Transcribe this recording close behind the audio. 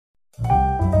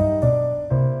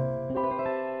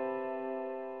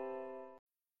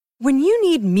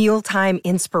need mealtime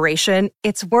inspiration,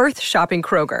 it's worth shopping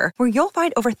Kroger, where you'll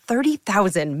find over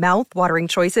 30,000 mouth-watering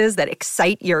choices that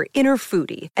excite your inner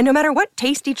foodie. And no matter what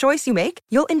tasty choice you make,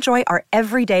 you'll enjoy our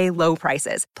everyday low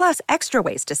prices, plus extra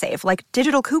ways to save, like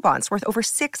digital coupons worth over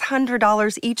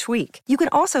 $600 each week. You can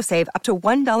also save up to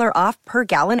 $1 off per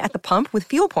gallon at the pump with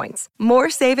fuel points.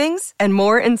 More savings and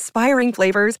more inspiring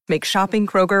flavors make shopping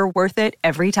Kroger worth it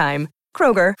every time.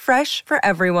 Kroger, fresh for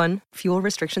everyone. Fuel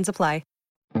restrictions apply.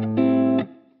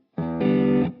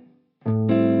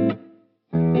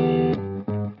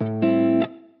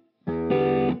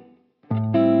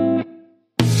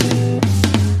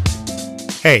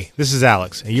 Hey, this is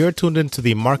Alex, and you're tuned into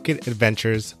the Market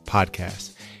Adventures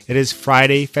podcast. It is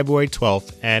Friday, February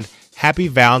 12th, and happy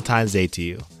Valentine's Day to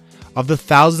you. Of the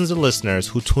thousands of listeners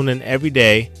who tune in every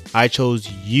day, I chose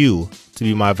you to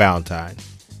be my Valentine.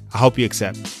 I hope you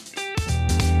accept.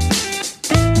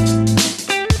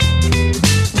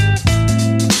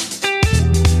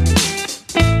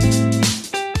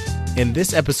 In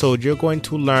this episode, you're going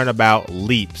to learn about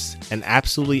Leaps, an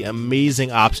absolutely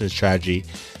amazing option strategy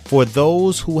for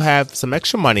those who have some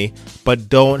extra money but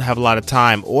don't have a lot of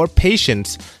time or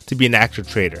patience to be an active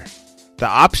trader. The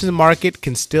options market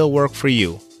can still work for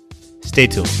you. Stay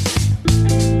tuned.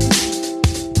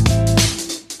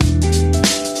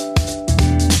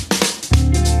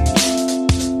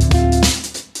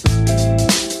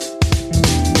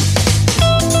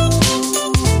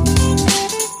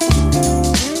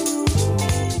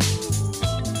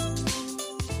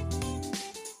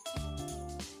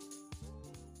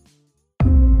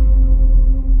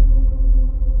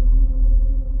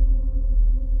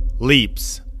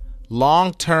 Leaps,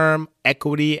 long-term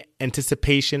equity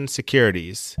anticipation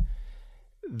securities.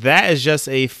 That is just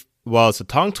it's a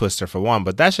tongue twister for one,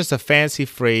 but that's just a fancy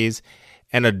phrase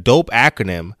and a dope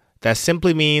acronym that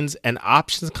simply means an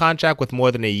options contract with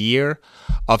more than a year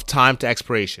of time to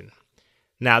expiration.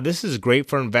 Now, this is great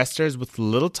for investors with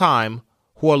little time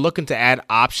who are looking to add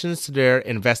options to their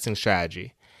investing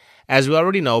strategy. As we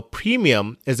already know,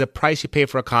 premium is the price you pay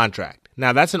for a contract.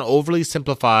 Now, that's an overly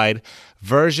simplified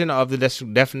version of the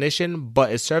definition, but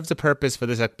it serves the purpose for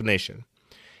this explanation.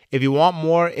 If you want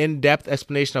more in-depth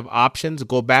explanation of options,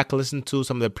 go back and listen to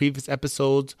some of the previous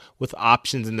episodes with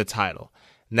options in the title.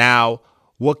 Now,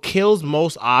 what kills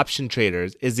most option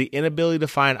traders is the inability to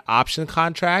find option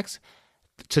contracts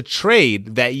to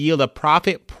trade that yield a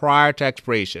profit prior to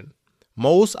expiration.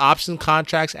 Most option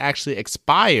contracts actually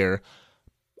expire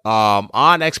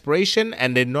on expiration,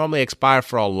 and they normally expire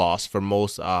for a loss for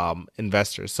most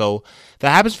investors. So that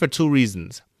happens for two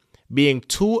reasons: being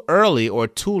too early or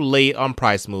too late on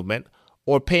price movement,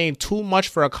 or paying too much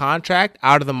for a contract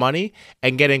out of the money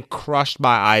and getting crushed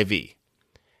by IV.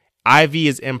 IV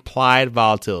is implied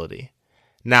volatility.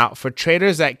 Now, for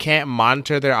traders that can't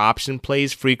monitor their option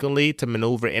plays frequently to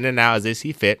maneuver in and out as they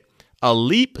see fit, a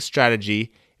leap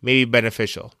strategy may be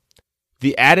beneficial.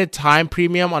 The added time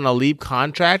premium on a leap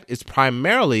contract is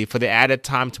primarily for the added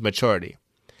time to maturity.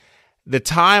 The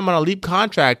time on a leap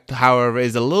contract, however,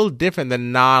 is a little different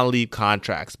than non-leap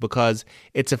contracts because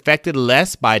it's affected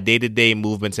less by day-to-day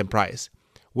movements in price,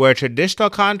 where a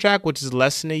traditional contract, which is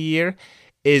less than a year,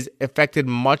 is affected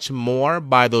much more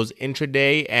by those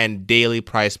intraday and daily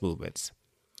price movements.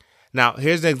 Now,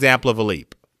 here's an example of a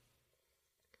leap.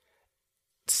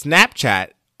 Snapchat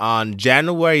on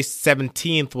January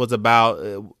 17th was about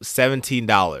 $17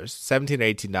 or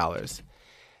 $18.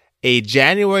 A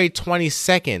January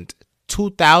 22nd,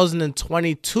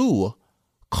 2022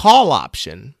 call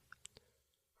option,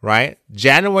 right?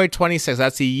 January 26th,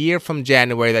 that's a year from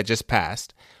January that just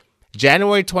passed.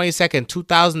 January 22nd,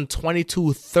 2022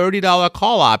 $30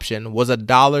 call option was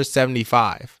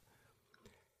 $1.75.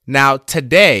 Now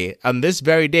today, on this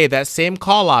very day, that same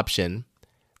call option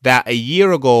that a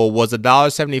year ago was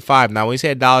 $1.75. Now, when you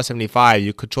say $1.75,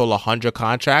 you control 100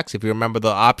 contracts. If you remember the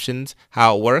options,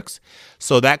 how it works.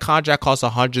 So that contract costs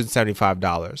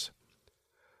 $175.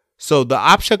 So the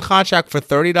option contract for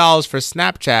 $30 for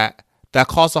Snapchat that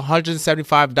costs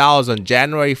 $175 on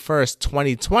January 1st,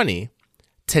 2020,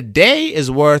 today is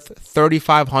worth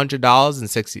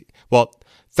 $3,560. Well,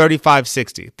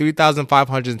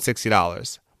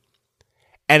 $3,560.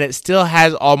 And it still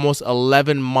has almost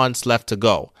 11 months left to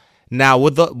go. Now,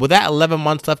 with that 11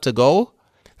 months left to go,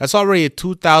 that's already a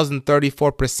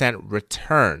 2,034%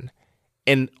 return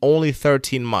in only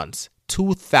 13 months.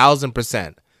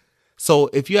 2,000%. So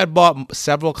if you had bought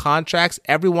several contracts,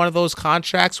 every one of those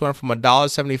contracts went from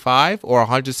 $1.75 or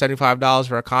 $175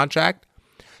 for a contract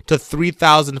to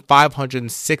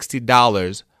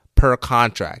 $3,560 per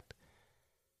contract,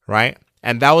 right?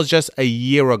 And that was just a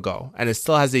year ago, and it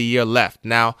still has a year left.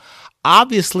 Now,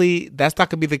 Obviously, that's not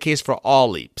going to be the case for all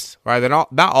leaps, right? They're not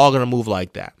all going to move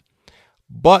like that.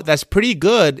 But that's pretty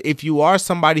good if you are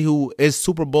somebody who is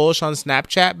super bullish on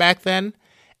Snapchat back then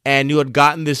and you had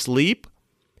gotten this leap.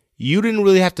 You didn't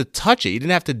really have to touch it. You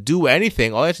didn't have to do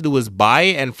anything. All you have to do was buy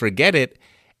it and forget it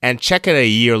and check it a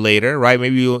year later, right?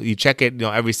 Maybe you check it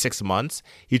every 6 months.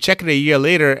 You check it a year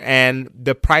later and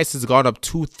the price has gone up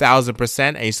 2,000%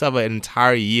 and you still have an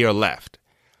entire year left.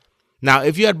 Now,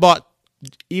 if you had bought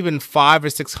even 5 or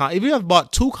 6, if you have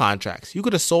bought 2 contracts, you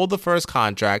could have sold the first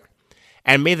contract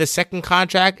and made the second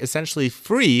contract essentially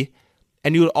free,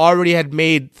 and you already had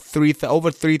made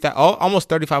almost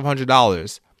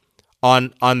 $3,500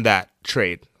 on that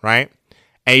trade, right?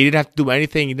 And you didn't have to do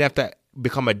anything. You didn't have to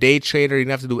become a day trader. You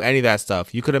didn't have to do any of that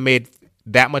stuff. You could have made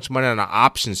that much money on an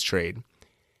options trade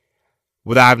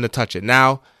without having to touch it.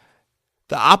 Now,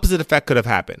 the opposite effect could have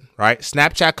happened, right?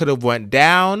 Snapchat could have went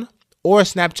down, or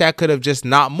Snapchat could have just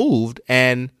not moved,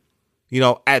 and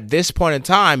at this point in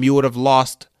time, you would have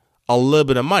lost a little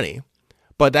bit of money.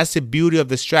 But that's the beauty of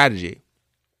the strategy.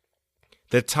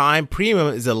 The time premium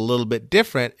is a little bit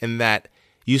different in that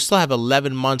you still have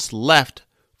 11 months left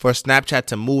for Snapchat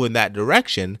to move in that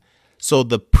direction. So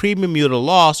the premium you'd have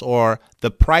lost, or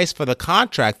the price for the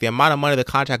contract, the amount of money the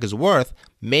contract is worth,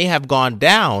 may have gone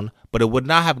down, but it would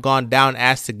not have gone down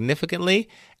as significantly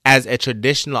as a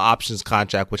traditional options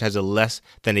contract, which has a less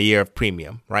than a year of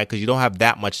premium, right? Because you don't have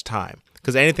that much time.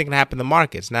 Because anything can happen in the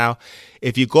markets. Now,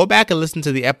 if you go back and listen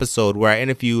to the episode where I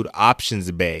interviewed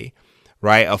Options Bay,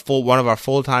 right, one of our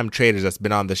full-time traders that's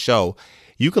been on the show,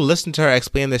 you can listen to her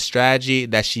explain the strategy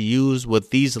that she used with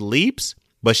these leaps,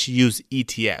 but she used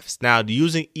ETFs. Now,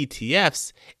 using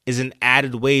ETFs is an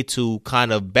added way to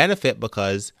kind of benefit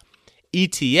because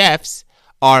ETFs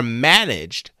are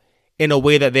managed in a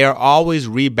way that they're always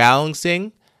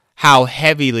rebalancing how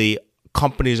heavily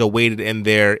companies are weighted in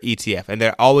their ETF, and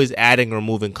they're always adding or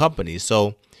removing companies.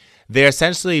 So they're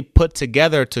essentially put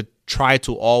together to try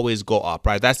to always go up,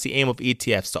 right? That's the aim of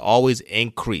ETFs, to always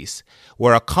increase.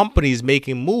 Where a company is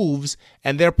making moves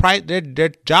and their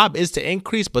job is to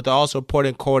increase, but they're also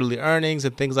reporting quarterly earnings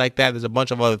and things like that. There's a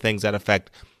bunch of other things that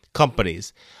affect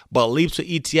companies. But leaps with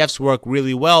ETFs work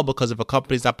really well because if a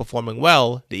company's not performing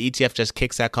well, the ETF just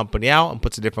kicks that company out and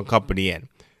puts a different company in.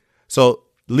 So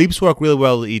leaps work really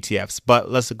well with ETFs, but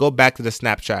let's go back to the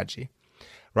Snap strategy,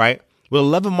 right? With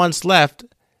 11 months left,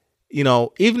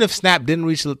 even if Snap didn't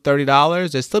reach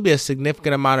 $30, there'd still be a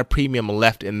significant amount of premium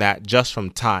left in that just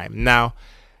from time. Now,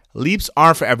 leaps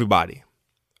aren't for everybody,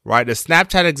 right? The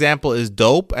Snapchat example is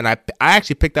dope, and I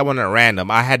actually picked that one at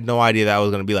random. I had no idea that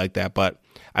was going to be like that, but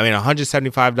I mean,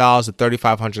 $175 to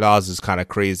 $3,500 is kind of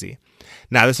crazy.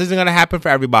 Now, this isn't going to happen for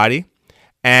everybody.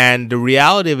 And the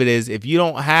reality of it is, if you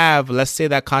don't have, let's say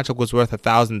that contract was worth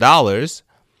 $1,000,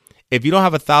 if you don't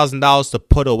have $1,000 to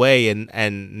put away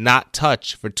and not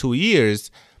touch for 2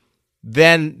 years,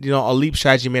 then a leap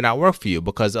strategy may not work for you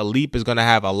because a leap is going to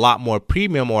have a lot more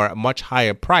premium or a much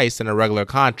higher price than a regular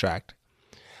contract.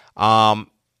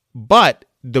 But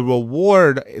the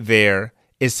reward there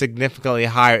is significantly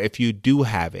higher if you do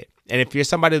have it. And if you're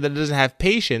somebody that doesn't have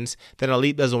patience, then a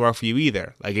leap doesn't work for you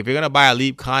either. Like if you're going to buy a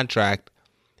leap contract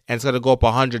and it's going to go up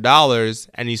 $100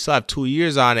 and you still have 2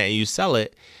 years on it and you sell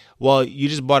it, well, you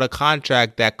just bought a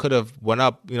contract that could have went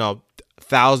up,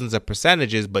 thousands of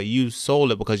percentages, but you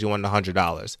sold it because you wanted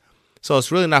 $100. So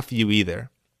it's really not for you either.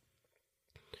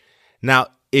 Now,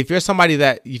 if you're somebody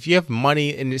if you have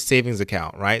money in your savings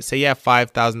account, right? Say you have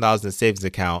 $5,000 in a savings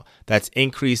account that's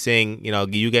increasing,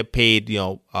 you get paid,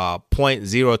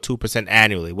 0.02%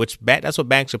 annually, which that's what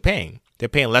banks are paying. They're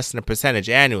paying less than a percentage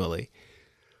annually.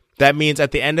 That means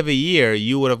at the end of a year,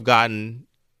 you would have gotten,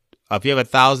 if you have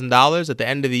 $1,000, at the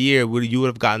end of the year, you would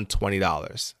have gotten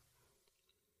 $20,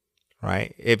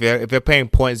 right? If you're paying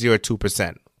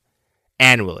 0.02%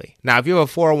 annually. Now, if you have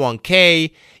a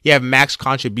 401k, you have max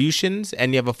contributions,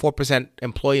 and you have a 4%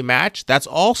 employee match, that's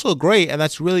also great, and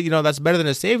that's really, that's better than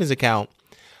a savings account.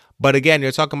 But again,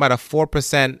 you're talking about a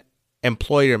 4%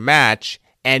 employer match,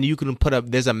 and you can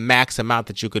there's a max amount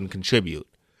that you can contribute,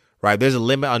 right? There's a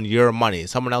limit on your money.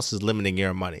 Someone else is limiting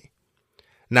your money.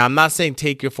 Now, I'm not saying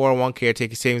take your 401k or take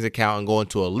your savings account and go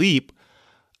into a leap.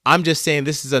 I'm just saying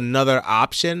this is another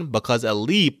option because a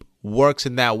leap works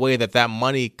in that way that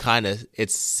money kind of,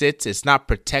 it's not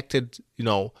protected,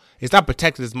 it's not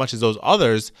protected as much as those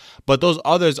others, but those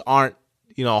others aren't,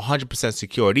 100%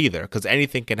 secured either because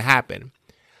anything can happen.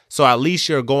 So at least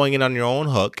you're going in on your own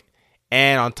hook.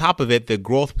 And on top of it, the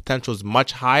growth potential is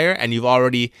much higher and you've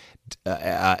already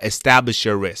established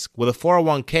your risk. With a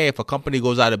 401k, if a company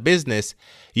goes out of business,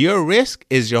 your risk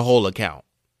is your whole account,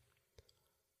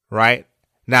 right?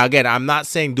 Now, again, I'm not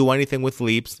saying do anything with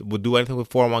Leaps, do anything with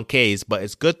 401ks, but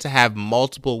it's good to have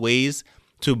multiple ways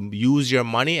to use your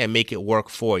money and make it work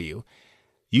for you.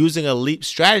 Using a Leap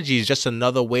strategy is just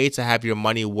another way to have your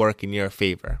money work in your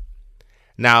favor.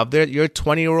 Now, if you're a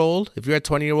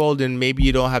 20-year-old and maybe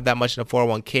you don't have that much in a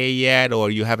 401k yet,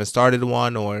 or you haven't started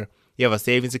one, or you have a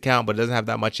savings account but it doesn't have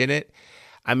that much in it,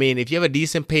 I mean, if you have a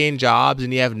decent paying job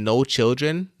and you have no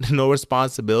children, no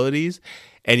responsibilities,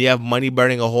 and you have money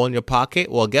burning a hole in your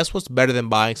pocket, well, guess what's better than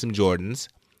buying some Jordans?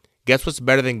 Guess what's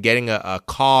better than getting a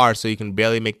car so you can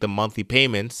barely make the monthly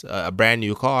payments, a brand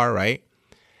new car, right?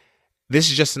 This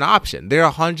is just an option. There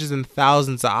are hundreds and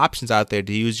thousands of options out there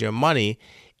to use your money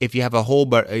if you have a hole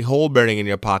burning in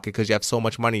your pocket because you have so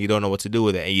much money you don't know what to do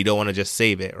with it and you don't want to just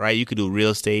save it, right? You could do real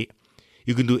estate.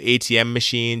 You can do ATM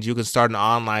machines. You can start an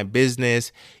online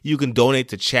business. You can donate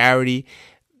to charity.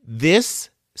 This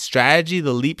strategy,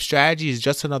 the Leap strategy, is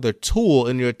just another tool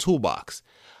in your toolbox.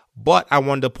 But I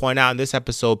wanted to point out in this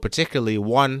episode particularly,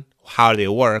 one, how they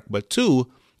work, but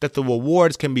two, that the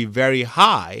rewards can be very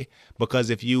high because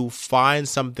if you find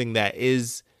something that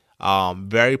is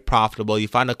very profitable, you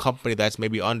find a company that's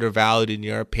maybe undervalued in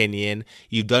your opinion,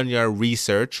 you've done your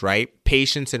research, right?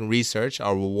 Patience and research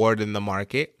are rewarded in the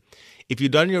market. If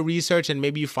you've done your research and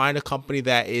maybe you find a company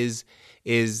that has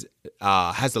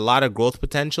a lot of growth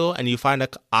potential and you find an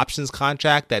options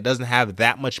contract that doesn't have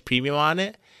that much premium on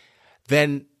it,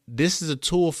 then this is a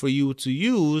tool for you to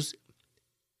use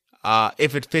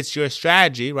if it fits your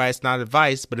strategy, right? It's not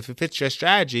advice, but if it fits your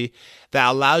strategy, that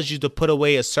allows you to put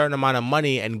away a certain amount of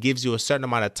money and gives you a certain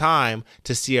amount of time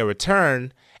to see a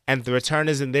return. And if the return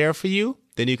isn't there for you,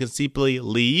 then you can simply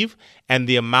leave, and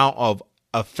the amount of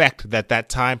effect that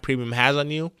time premium has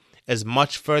on you is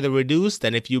much further reduced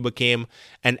than if you became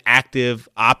an active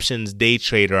options day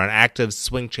trader, an active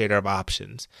swing trader of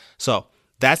options. So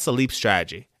that's the Leap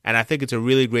strategy. And I think it's a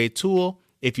really great tool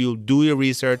if you do your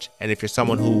research and if you're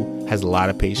someone who has a lot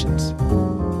of patience.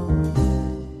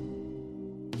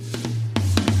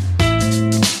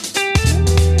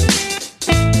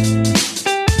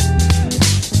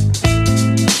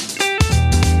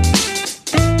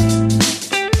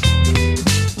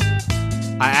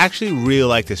 I actually really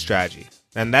like this strategy,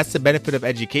 and that's the benefit of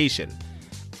education.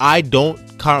 I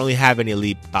don't currently have any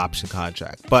Leap option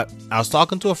contract, but I was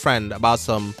talking to a friend about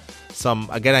some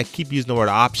again, I keep using the word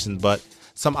options, but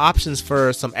some options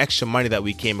for some extra money that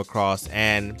we came across,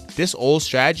 and this old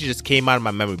strategy just came out of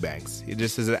my memory banks. It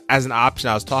just as an option.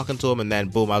 I was talking to him, and then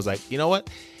boom, I was like, you know what?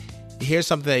 Here's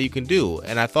something that you can do,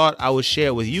 and I thought I would share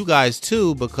it with you guys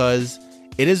too because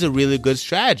it is a really good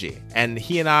strategy. And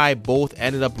he and I both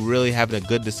ended up really having a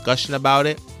good discussion about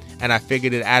it, and I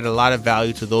figured it added a lot of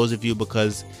value to those of you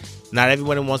because not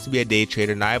everyone wants to be a day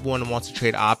trader. Not everyone wants to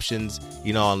trade options,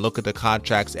 and look at the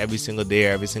contracts every single day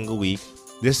or every single week.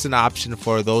 This is an option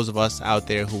for those of us out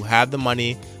there who have the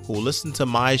money, who listen to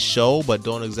my show, but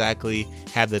don't exactly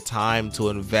have the time to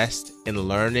invest in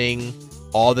learning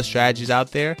all the strategies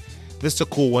out there. This is a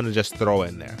cool one to just throw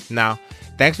in there. Now,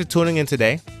 thanks for tuning in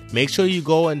today. Make sure you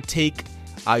go and take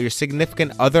your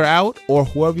significant other out, or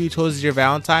whoever you chose as your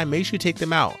Valentine. Make sure you take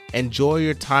them out. Enjoy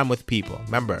your time with people.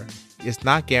 Remember, it's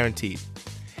not guaranteed.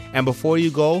 And before you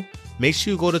go, make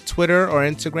sure you go to Twitter or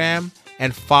Instagram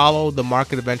and follow the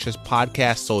Market Adventures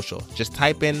Podcast social. Just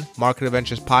type in Market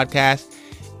Adventures Podcast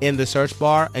in the search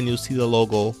bar and you'll see the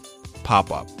logo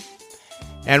pop up.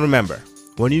 And remember,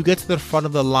 when you get to the front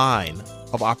of the line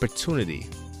of opportunity,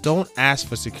 don't ask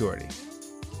for security.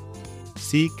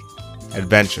 Seek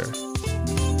adventure.